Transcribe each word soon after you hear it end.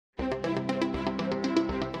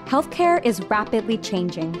Healthcare is rapidly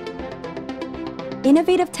changing.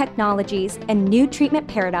 Innovative technologies and new treatment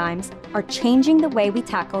paradigms are changing the way we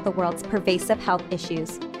tackle the world's pervasive health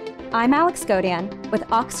issues. I'm Alex Godian with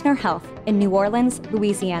Ochsner Health in New Orleans,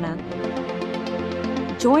 Louisiana.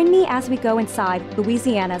 Join me as we go inside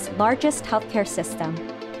Louisiana's largest healthcare system,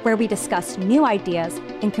 where we discuss new ideas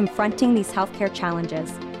in confronting these healthcare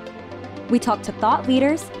challenges. We talk to thought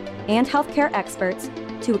leaders and healthcare experts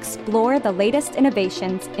to explore the latest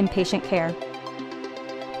innovations in patient care.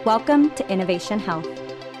 Welcome to Innovation Health.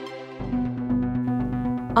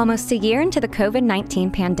 Almost a year into the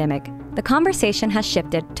COVID-19 pandemic, the conversation has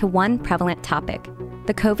shifted to one prevalent topic,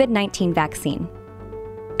 the COVID-19 vaccine.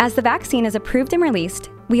 As the vaccine is approved and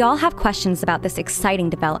released, we all have questions about this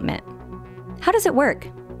exciting development. How does it work?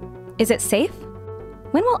 Is it safe?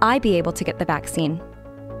 When will I be able to get the vaccine?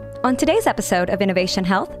 On today's episode of Innovation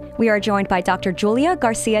Health, we are joined by Dr. Julia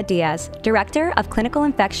Garcia-Diaz, Director of Clinical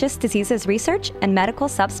Infectious Diseases Research and Medical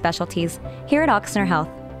Subspecialties here at Ochsner Health.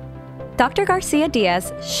 Dr.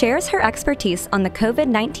 Garcia-Diaz shares her expertise on the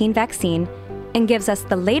COVID-19 vaccine and gives us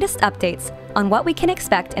the latest updates on what we can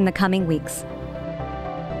expect in the coming weeks.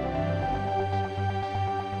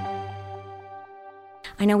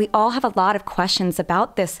 I know we all have a lot of questions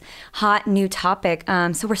about this hot new topic,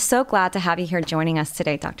 so we're so glad to have you here joining us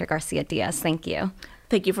today, Dr. Garcia-Diaz. Thank you.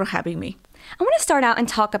 Thank you for having me. I want to start out and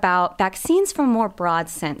talk about vaccines from a more broad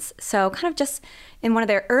sense. So kind of just in one of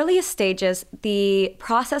their earliest stages, the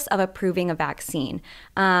process of approving a vaccine.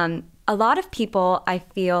 A lot of people, I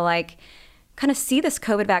feel like, kind of see this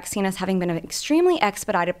COVID vaccine as having been an extremely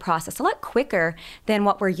expedited process, a lot quicker than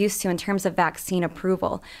what we're used to in terms of vaccine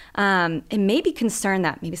approval. And may be concerned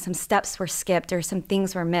that maybe some steps were skipped or some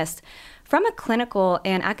things were missed. From a clinical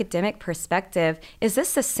and academic perspective, is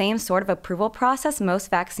this the same sort of approval process most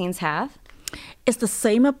vaccines have? It's the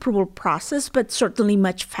same approval process, but certainly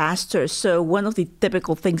much faster. So one of the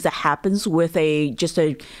typical things that happens with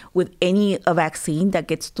any vaccine that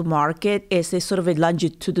gets to market is a sort of a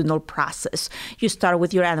longitudinal process. You start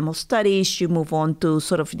with your animal studies, you move on to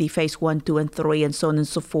sort of the phase 1, 2, and 3, and so on and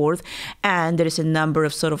so forth. And there is a number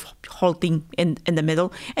of sort of halting in the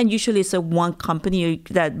middle. And usually it's one company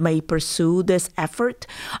that may pursue this effort.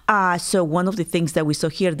 So one of the things that we saw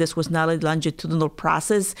here, this was not a longitudinal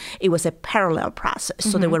process. It was a parallel process.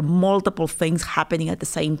 So there were multiple things happening at the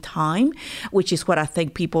same time, which is what I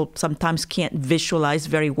think people sometimes can't visualize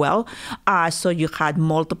very well. So you had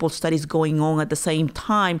multiple studies going on at the same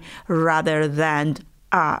time rather than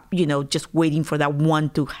just waiting for that one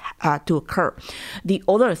to occur. The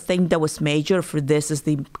other thing that was major for this is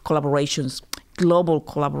the collaborations. Global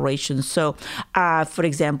collaboration. So, for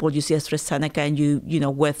example, you see AstraZeneca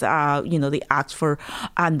and with the Oxford,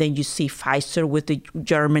 and then you see Pfizer with the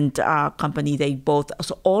German company.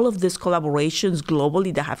 So all of these collaborations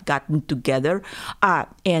globally that have gotten together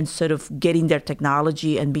and sort of getting their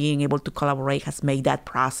technology and being able to collaborate has made that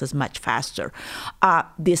process much faster.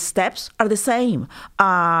 The steps are the same,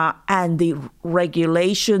 and the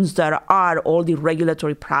regulations all the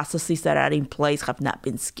regulatory processes that are in place have not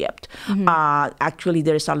been skipped. Actually,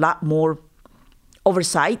 there's a lot more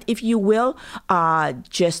oversight, if you will,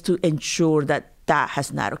 just to ensure that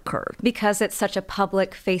has not occurred. Because it's such a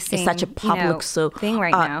public-facing thing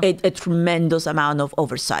right now. A tremendous amount of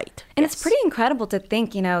oversight. And It's pretty incredible to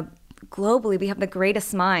think, globally, we have the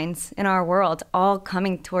greatest minds in our world all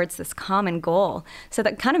coming towards this common goal. So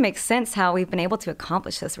that kind of makes sense how we've been able to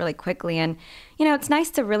accomplish this really quickly. And, it's nice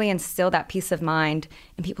to really instill that peace of mind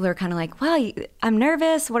in people who are kind of like, well, I'm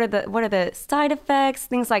nervous. What are the side effects?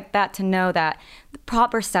 Things like that, to know that the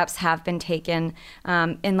proper steps have been taken.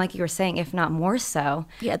 And like you were saying, if not more so.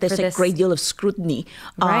 Yeah, there's a great deal of scrutiny,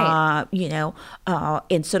 right.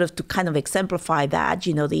 And sort of to kind of exemplify that,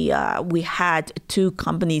 we had two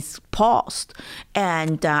companies paused,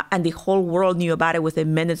 and the whole world knew about it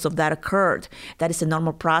within minutes of that occurred. That is a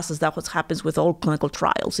normal process. That's what happens with all clinical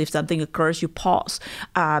trials. If something occurs, you pause,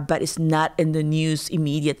 but it's not in the news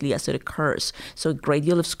immediately as it occurs. So a great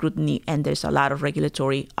deal of scrutiny, and there's a lot of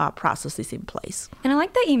regulatory processes in place. And I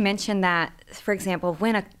like that you mentioned that, for example,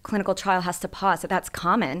 when a clinical trial has to pause, that's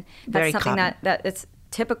common. That's Very something common. that it's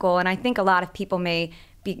typical. And I think a lot of people may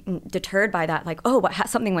be deterred by that, like,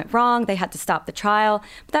 something went wrong, they had to stop the trial.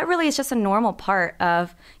 But that really is just a normal part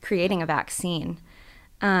of creating a vaccine.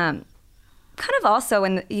 Kind of also,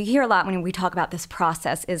 and you hear a lot when we talk about this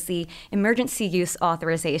process, is the emergency use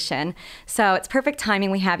authorization. So it's perfect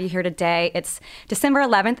timing we have you here today. It's December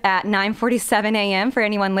 11th at 9:47 a.m. for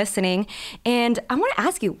anyone listening. And I want to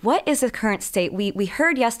ask you, what is the current state? We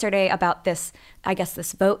heard yesterday about this I guess,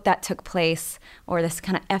 this vote that took place, or this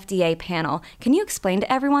kind of FDA panel. Can you explain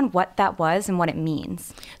to everyone what that was and what it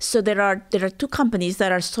means? So there are two companies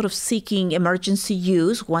that are sort of seeking emergency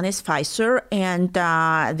use. One is Pfizer, and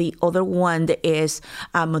the other one is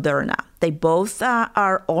Moderna. They both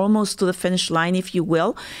are almost to the finish line, if you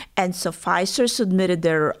will. And so Pfizer submitted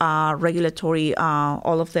their regulatory,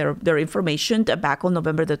 all of their information back on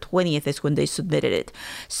November the 20th is when they submitted it.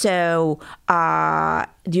 So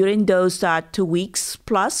during those 2 weeks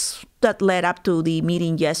plus that led up to the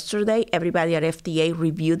meeting yesterday, everybody at FDA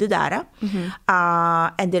reviewed the data.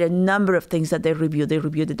 And there are a number of things that they reviewed. They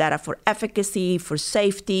reviewed the data for efficacy, for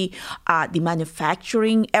safety, the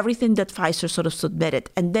manufacturing, everything that Pfizer sort of submitted.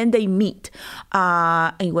 And then they meet.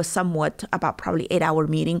 And it was somewhat about probably 8-hour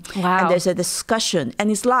meeting. Wow. And there's a discussion, and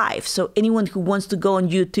it's live. So anyone who wants to go on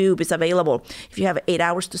YouTube is available if you have 8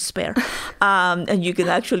 hours to spare. And you can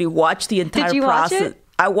actually watch the entire Did you process. watch it?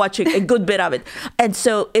 I watch a good bit of it. And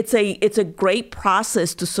so it's a great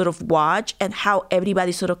process to sort of watch and how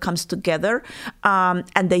everybody sort of comes together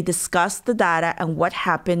and they discuss the data and what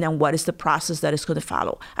happened and what is the process that is going to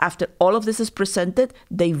follow. After all of this is presented,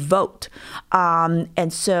 they vote.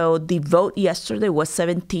 And so the vote yesterday was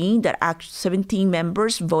 17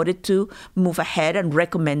 members voted to move ahead and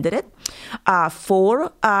recommended it.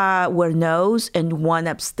 4 were no's and 1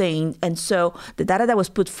 abstained. And so the data that was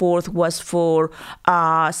put forth was for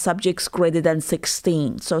subjects greater than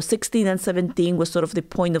 16. So 16 and 17 was sort of the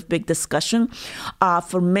point of big discussion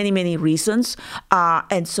for many, many reasons.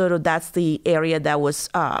 And sort of that's the area that was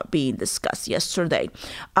being discussed yesterday.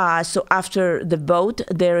 So after the vote,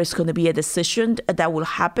 there is going to be a decision that will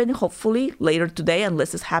happen, hopefully, later today,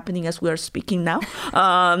 unless it's happening as we are speaking now. We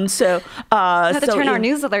have to turn our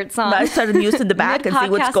news alerts on. I started news in the back and see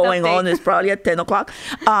what's going on. It's probably at 10 o'clock.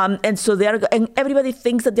 And so and everybody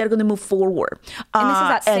thinks that they're going to move forward. And this is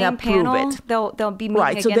that same panel? It. They'll be meeting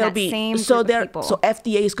right. again, So that same group of people. So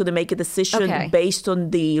FDA is going to make a decision based on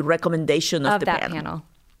the recommendation of the panel.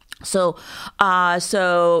 So it's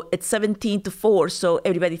 17-4. So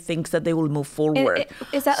everybody thinks that they will move forward.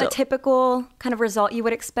 Is that a typical kind of result you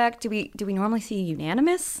would expect? Do we normally see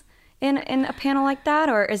unanimous in a panel like that,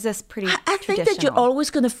 or is this pretty I think that you're always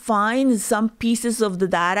going to find some pieces of the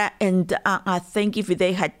data, and I think if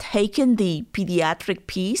they had taken the pediatric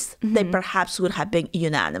piece, they perhaps would have been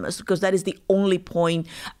unanimous, because that is the only point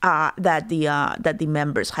that the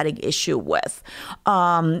members had an issue with,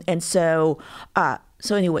 and so.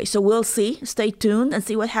 So anyway, so we'll see. Stay tuned and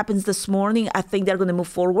see what happens this morning. I think they're going to move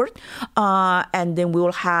forward, and then we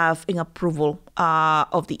will have an approval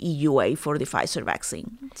of the EUA for the Pfizer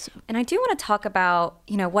vaccine. So. And I do want to talk about,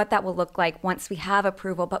 what that will look like once we have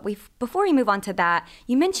approval. But before we move on to that,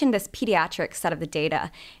 you mentioned this pediatric set of the data,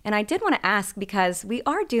 and I did want to ask because we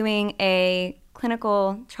are doing a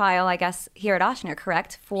clinical trial, I guess, here at Ochsner,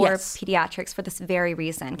 correct? For pediatrics for this very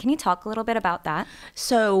reason. Can you talk a little bit about that?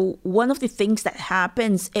 So one of the things that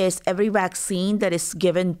happens is every vaccine that is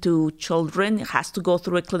given to children has to go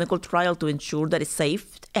through a clinical trial to ensure that it's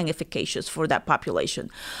safe and efficacious for that population.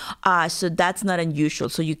 So that's not unusual.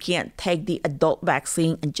 So you can't take the adult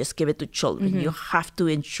vaccine and just give it to children. You have to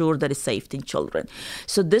ensure that it's safe in children.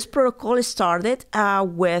 So this protocol started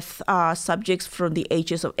with subjects from the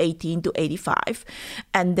ages of 18 to 85.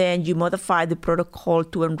 And then you modify the protocol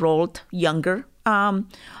to enroll younger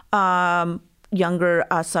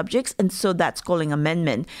subjects, and so that's called an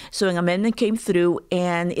amendment. So an amendment came through,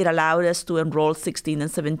 and it allowed us to enroll 16 and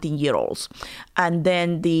 17-year-olds. And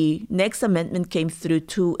then the next amendment came through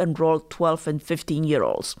to enroll 12 and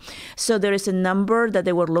 15-year-olds. So there is a number that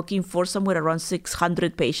they were looking for, somewhere around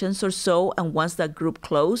 600 patients or so, and once that group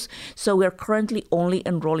closed, so we're currently only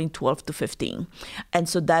enrolling 12 to 15. And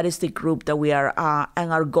so that is the group that we are,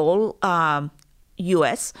 and our goal in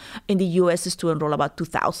the U.S. is to enroll about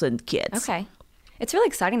 2,000 kids. Okay. It's really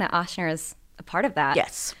exciting that Ochsner is a part of that.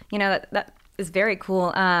 Yes. That is very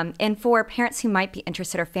cool. And for parents who might be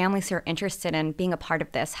interested or families who are interested in being a part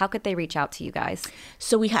of this, how could they reach out to you guys?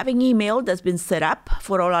 So we have an email that's been set up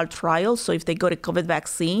for all our trials. So if they go to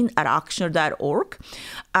covidvaccine@ochsner.org,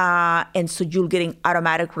 and so you'll get an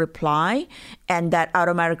automatic reply, and that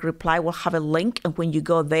automatic reply will have a link. And when you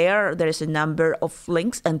go there, there is a number of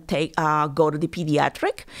links, and go to the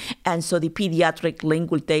pediatric. And so the pediatric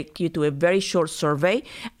link will take you to a very short survey.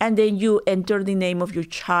 And then you enter the name of your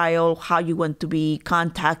child, how you want to be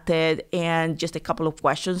contacted, and just a couple of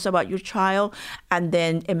questions about your child. And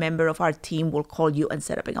then a member of our team will call you and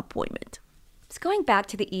set up an appointment. So going back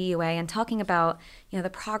to the EUA and talking about, the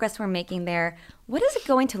progress we're making there, what is it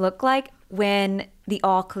going to look like when the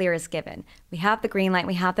all clear is given? We have the green light,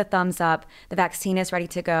 we have the thumbs up, the vaccine is ready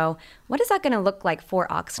to go. What is that going to look like for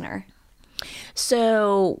Ochsner?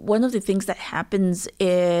 So one of the things that happens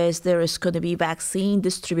is there is going to be vaccine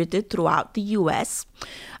distributed throughout the U.S.,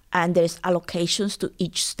 and there's allocations to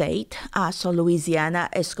each state. So Louisiana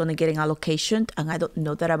is going to get an allocation, and I don't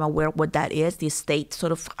know that I'm aware what that is. The state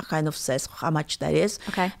sort of kind of says how much that is,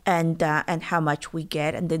 okay, and how much we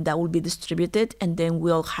get, and then that will be distributed, and then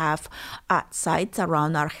we'll have sites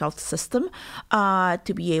around our health system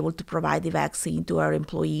to be able to provide the vaccine to our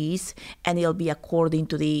employees, and it'll be according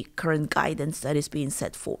to the current guidance that is being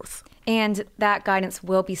set forth. And that guidance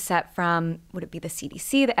will be set from, would it be the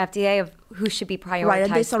CDC, the FDA, of who should be prioritized? Right,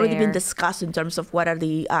 and it's already been discussed in terms of what are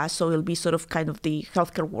the, so it'll be sort of kind of the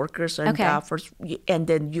healthcare workers, and and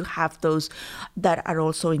then you have those that are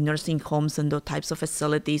also in nursing homes and those types of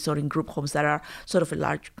facilities, or in group homes that are sort of a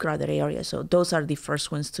large crowded area. So those are the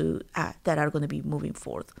first ones to that are going to be moving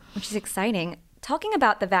forward. Which is exciting. Talking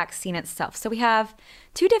about the vaccine itself. So we have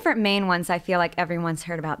two different main ones I feel like everyone's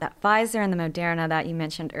heard about, that Pfizer and the Moderna that you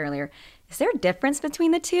mentioned earlier. Is there a difference between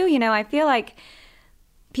the two? You know, I feel like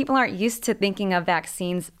people aren't used to thinking of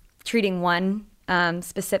vaccines treating one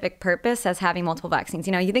specific purpose as having multiple vaccines.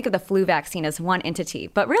 You know, you think of the flu vaccine as one entity,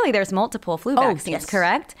 but really there's multiple flu vaccines,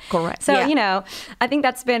 correct? Correct. So, you know, I think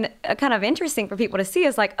that's been kind of interesting for people to see,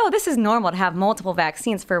 is like, oh, this is normal to have multiple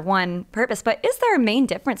vaccines for one purpose. But is there a main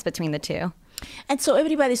difference between the two? And so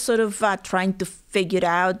everybody's sort of trying to figure it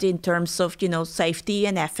out in terms of, you know, safety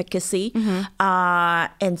and efficacy.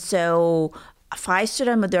 And so Pfizer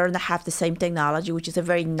and Moderna have the same technology, which is a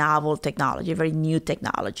very novel technology, a very new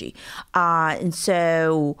technology. And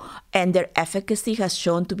their efficacy has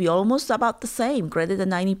shown to be almost about the same, greater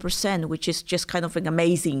than 90%, which is just kind of an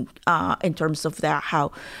amazing in terms of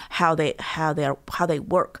how they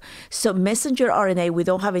work. So messenger RNA, we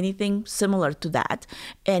don't have anything similar to that,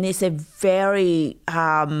 and it's a very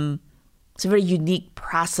unique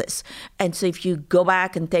process. And so if you go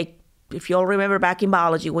back and if you all remember back in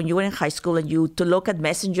biology, when you were in high school and to look at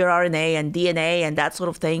messenger RNA and DNA and that sort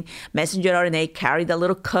of thing, messenger RNA carried a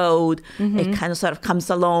little code. It kind of sort of comes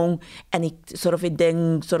along, and so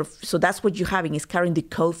that's what you're having, is carrying the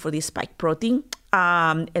code for the spike protein.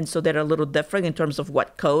 And so they're a little different in terms of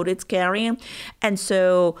what code it's carrying. And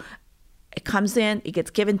so it comes in, it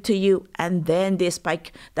gets given to you, and then the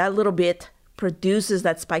spike, that little bit produces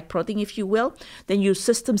that spike protein, if you will. Then your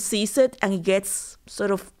system sees it, and it gets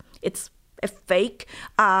it's a fake.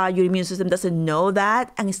 Your immune system doesn't know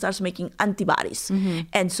that, and it starts making antibodies.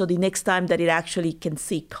 And so the next time that it actually can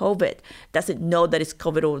see COVID, doesn't know that it's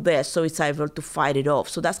COVID over there, so it's able to fight it off.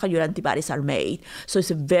 So that's how your antibodies are made. So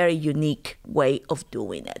it's a very unique way of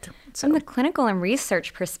doing it. So. From the clinical and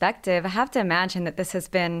research perspective, I have to imagine that this has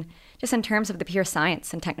been, just in terms of the pure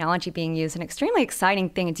science and technology being used, an extremely exciting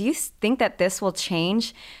thing. Do you think that this will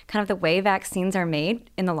change kind of the way vaccines are made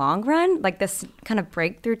in the long run? Like this kind of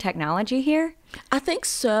breakthrough technology here? I think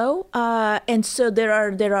so. And so there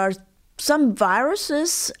are some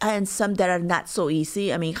viruses and some that are not so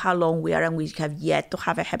easy. I mean, how long we are, and we have yet to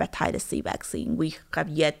have a hepatitis C vaccine. We have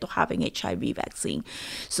yet to have an HIV vaccine.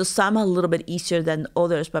 So some are a little bit easier than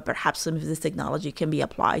others, but perhaps some of this technology can be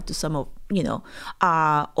applied to some of,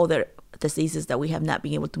 other diseases that we have not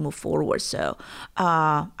been able to move forward. So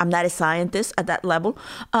I'm not a scientist at that level.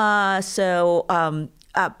 But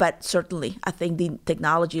certainly, I think the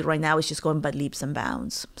technology right now is just going by leaps and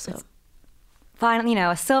bounds. So. Finally,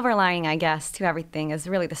 a silver lining, I guess, to everything is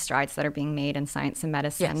really the strides that are being made in science and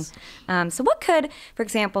medicine. Yes. So what could, for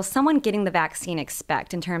example, someone getting the vaccine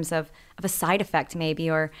expect in terms of a side effect maybe,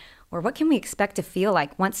 or what can we expect to feel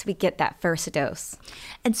like once we get that first dose?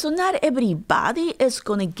 And so not everybody is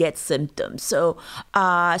going to get symptoms. So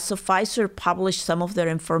Pfizer published some of their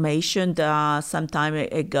information some time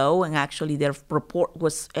ago, and actually their report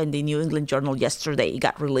was in the New England Journal yesterday. It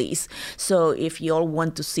got released. So if you all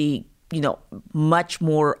want to see much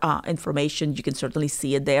more information, you can certainly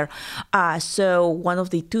see it there. So one of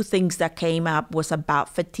the two things that came up was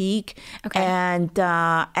about fatigue and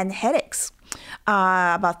headaches.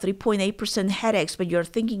 About 3.8% headaches, but you're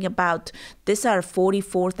thinking about these are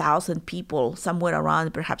 44,000 people, somewhere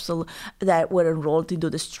around perhaps, that were enrolled into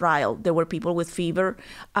this trial. There were people with fever.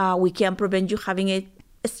 We can prevent you having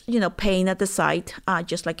pain at the site,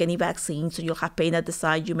 just like any vaccine. So you'll have pain at the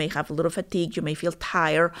site. You may have a little fatigue. You may feel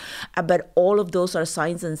tired. But all of those are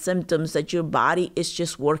signs and symptoms that your body is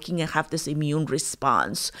just working and have this immune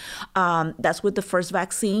response. That's with the first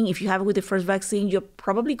vaccine. If you have it with the first vaccine, you're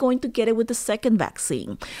probably going to get it with the second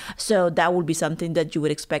vaccine. So that would be something that you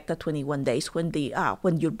would expect at 21 days when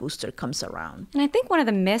your booster comes around. And I think one of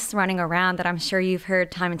the myths running around that I'm sure you've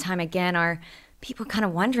heard time and time again are people kind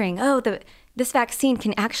of wondering, this vaccine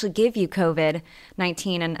can actually give you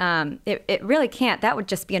COVID-19, and it really can't. That would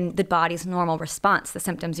just be the body's normal response, the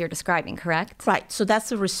symptoms you're describing, correct? Right. So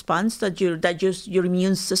that's a response that your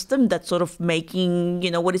immune system that's sort of making,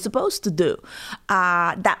 what it's supposed to do.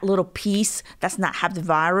 That little piece does not have the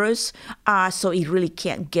virus, so it really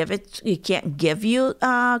can't give it. It can't give you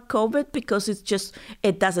COVID because it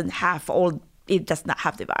does not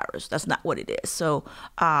have the virus. That's not what it is. So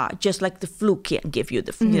just like the flu can't give you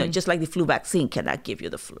the flu, just like the flu vaccine cannot give you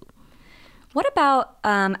the flu. What about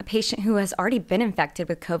a patient who has already been infected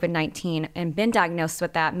with COVID-19 and been diagnosed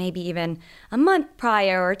with that maybe even a month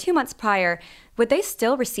prior or 2 months prior? Would they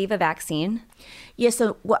still receive a vaccine? Yes,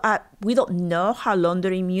 so we don't know how long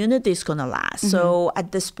their immunity is going to last. So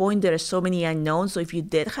at this point, there are so many unknowns. So if you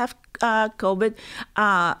did have COVID,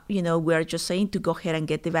 we're just saying to go ahead and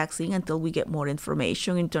get the vaccine until we get more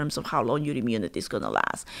information in terms of how long your immunity is going to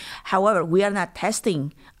last. However, we are not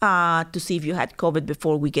testing to see if you had COVID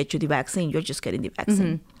before we get you the vaccine. You're just getting the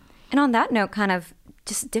vaccine. And on that note, kind of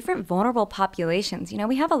just different vulnerable populations.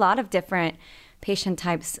 We have a lot of different patient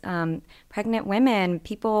types, pregnant women,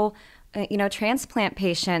 people, transplant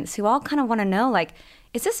patients who all kind of want to know, like,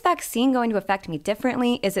 is this vaccine going to affect me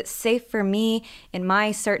differently? Is it safe for me in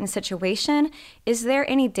my certain situation? Is there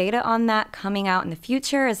any data on that coming out in the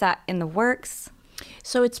future? Is that in the works?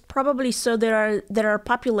 So it's probably there are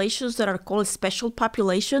populations that are called special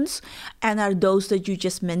populations, and are those that you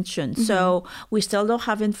just mentioned. So we still don't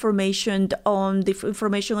have information on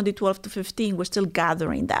the 12 to 15. We're still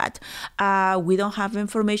gathering that. We don't have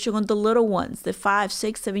information on the little ones, the 5,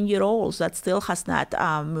 6, 7-year-olds. That still has not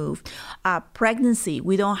moved. Pregnancy,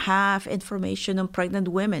 we don't have information on pregnant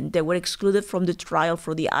women. They were excluded from the trial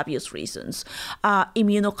for the obvious reasons.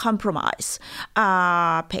 Immunocompromised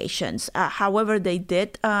patients. However, they did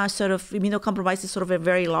immunocompromised is sort of a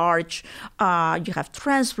very large, you have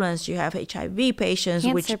transplants, you have HIV patients,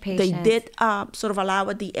 Cancer which patients. They did sort of allow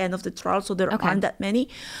at the end of the trial, so there aren't that many.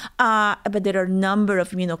 But there are a number of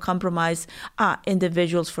immunocompromised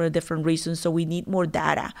individuals for different reasons, so we need more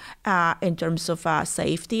data in terms of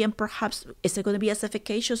safety, and perhaps is it going to be as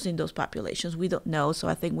efficacious in those populations? We don't know, so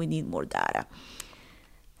I think we need more data.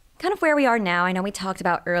 Kind of where we are now, I know we talked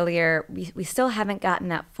about earlier, we still haven't gotten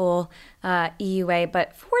that full EUA,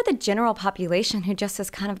 but for the general population who just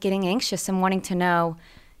is kind of getting anxious and wanting to know,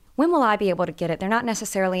 when will I be able to get it? They're not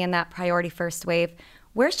necessarily in that priority first wave.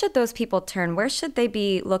 Where should those people turn? Where should they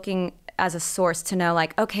be looking as a source to know,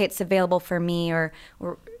 like, okay, it's available for me, or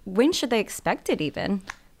when should they expect it even?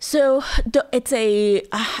 So it's a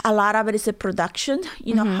lot of it is a production.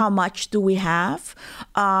 How much do we have?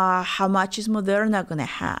 How much is Moderna going to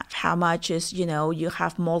have? How much is, you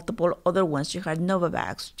have multiple other ones. You have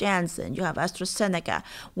Novavax, Janssen, you have AstraZeneca.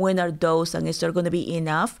 When are those, and is there going to be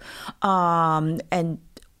enough? And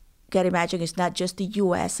gotta imagine it's not just the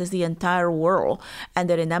U.S., it's the entire world. And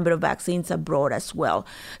there are a number of vaccines abroad as well.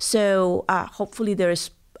 So hopefully there's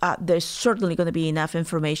certainly going to be enough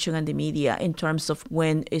information in the media in terms of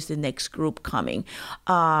when is the next group coming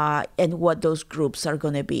and what those groups are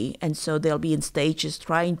going to be. And so they'll be in stages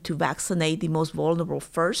trying to vaccinate the most vulnerable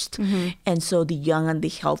first. And so the young and the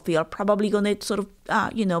healthy are probably going to sort of,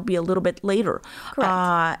 be a little bit later.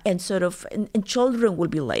 And children will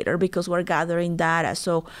be later because we're gathering data.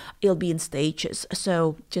 So it'll be in stages.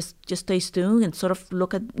 So just stay tuned and sort of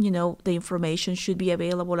look at, the information should be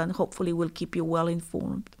available, and hopefully we'll keep you well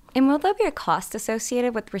informed. And will there be a cost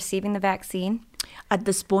associated with receiving the vaccine? At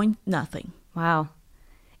this point, nothing. Wow.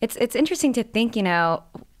 It's interesting to think,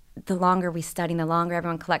 the longer we study, the longer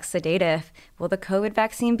everyone collects the data, will the COVID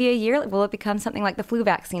vaccine be a yearly? Will it become something like the flu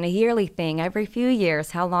vaccine, a yearly thing every few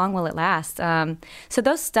years? How long will it last? So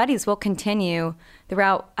those studies will continue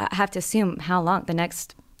throughout, I have to assume, how long? The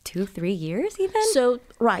next 2-3 years even? So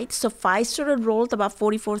Pfizer enrolled about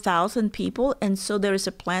 44,000 people, and so there is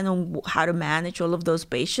a plan on how to manage all of those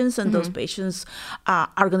patients, and those patients are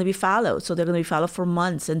going to be followed. So they're going to be followed for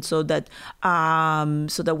months, and so that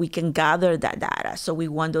we can gather that data. So we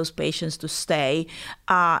want those patients to stay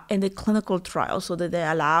in the clinical trial so that they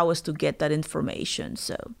allow us to get that information.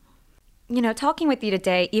 So. Talking with you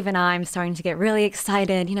today, even I'm starting to get really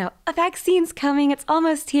excited. A vaccine's coming, it's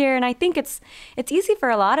almost here. And I think it's easy for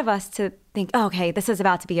a lot of us to think, oh, okay, this is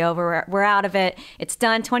about to be over. We're out of it. It's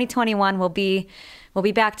done. 2021 will be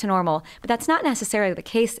back to normal. But that's not necessarily the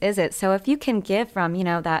case, is it? So if you can give from,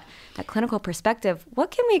 that clinical perspective,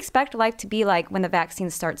 what can we expect life to be like when the vaccine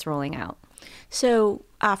starts rolling out? So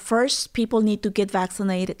first, people need to get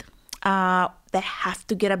vaccinated. They have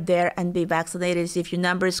to get up there and be vaccinated. If your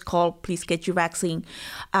number is called, please get your vaccine.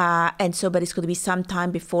 But it's going to be some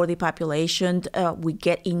time before the population, we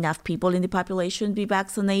get enough people in the population to be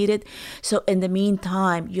vaccinated. So in the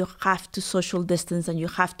meantime, you have to social distance and you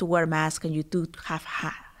have to wear a mask and you do have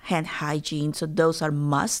hand hygiene. So those are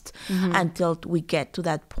must until we get to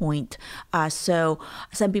that point. So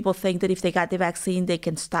some people think that if they got the vaccine, they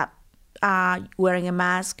can stop wearing a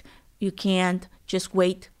mask. You can't. Just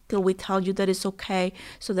wait till we tell you that it's okay,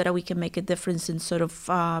 so that we can make a difference and sort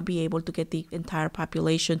of be able to get the entire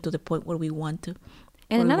population to the point where we want to.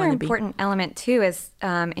 And another important element, too, is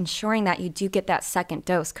ensuring that you do get that second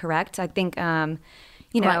dose, correct? I think,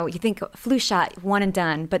 you think flu shot, one and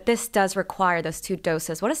done, but this does require those 2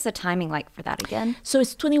 doses. What is the timing like for that again? So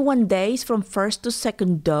it's 21 days from first to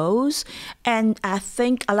second dose. And I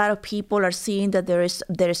think a lot of people are seeing that there is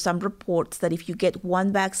some reports that if you get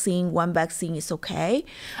one vaccine is okay.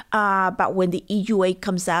 But when the EUA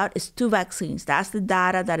comes out, it's 2 vaccines. That's the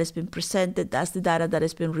data that has been presented. That's the data that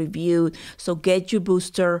has been reviewed. So get your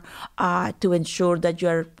booster to ensure that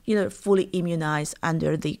you're fully immunized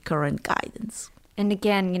under the current guidance. And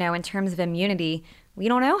again, in terms of immunity, we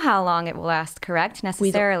don't know how long it will last, correct?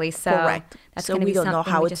 Necessarily. Correct. That's so we don't know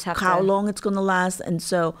how long it's going to last. And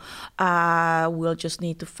so we'll just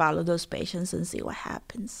need to follow those patients and see what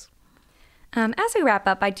happens. As we wrap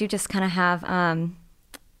up, I do just kind of have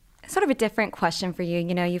sort of a different question for you.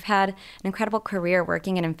 You've had an incredible career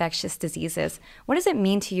working in infectious diseases. What does it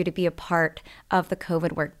mean to you to be a part of the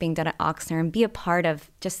COVID work being done at Ochsner and be a part of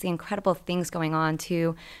just the incredible things going on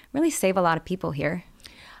to really save a lot of people here?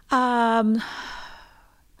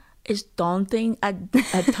 It's daunting at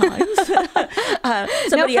times.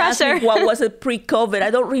 Somebody asked me what was it pre-COVID.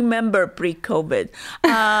 I don't remember pre-COVID.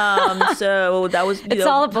 So that was, it's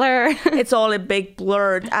all a blur. It's all a big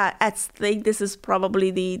blur. I think this is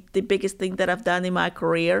probably the biggest thing that I've done in my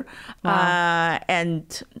career. Wow.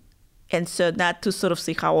 And so not to sort of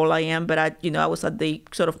see how old I am, but I was at the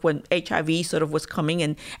sort of when HIV sort of was coming,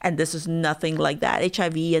 and this is nothing like that.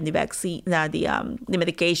 HIV and the vaccine, the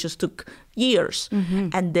medications took years,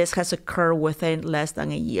 and this has occurred within less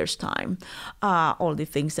than a year's time. All the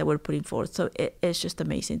things that we're putting forth, so it's just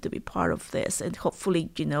amazing to be part of this, and hopefully,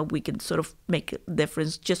 we can sort of make a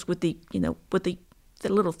difference just with the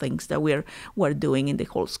little things that we're doing in the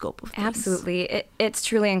whole scope of things. Absolutely. It's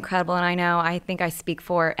truly incredible. And I think I speak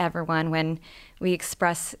for everyone when we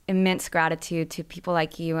express immense gratitude to people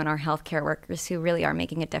like you and our healthcare workers who really are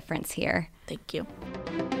making a difference here. Thank you.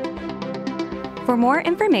 For more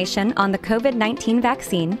information on the COVID-19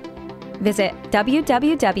 vaccine, visit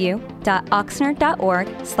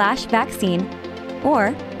www.ochsner.org/vaccine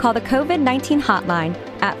or call the COVID-19 hotline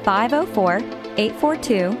at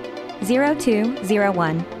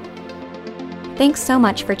 504-842-0201. Thanks so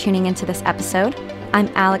much for tuning into this episode. I'm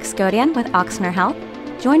Alex Godian with Ochsner Health.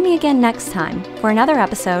 Join me again next time for another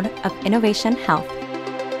episode of Innovation Health.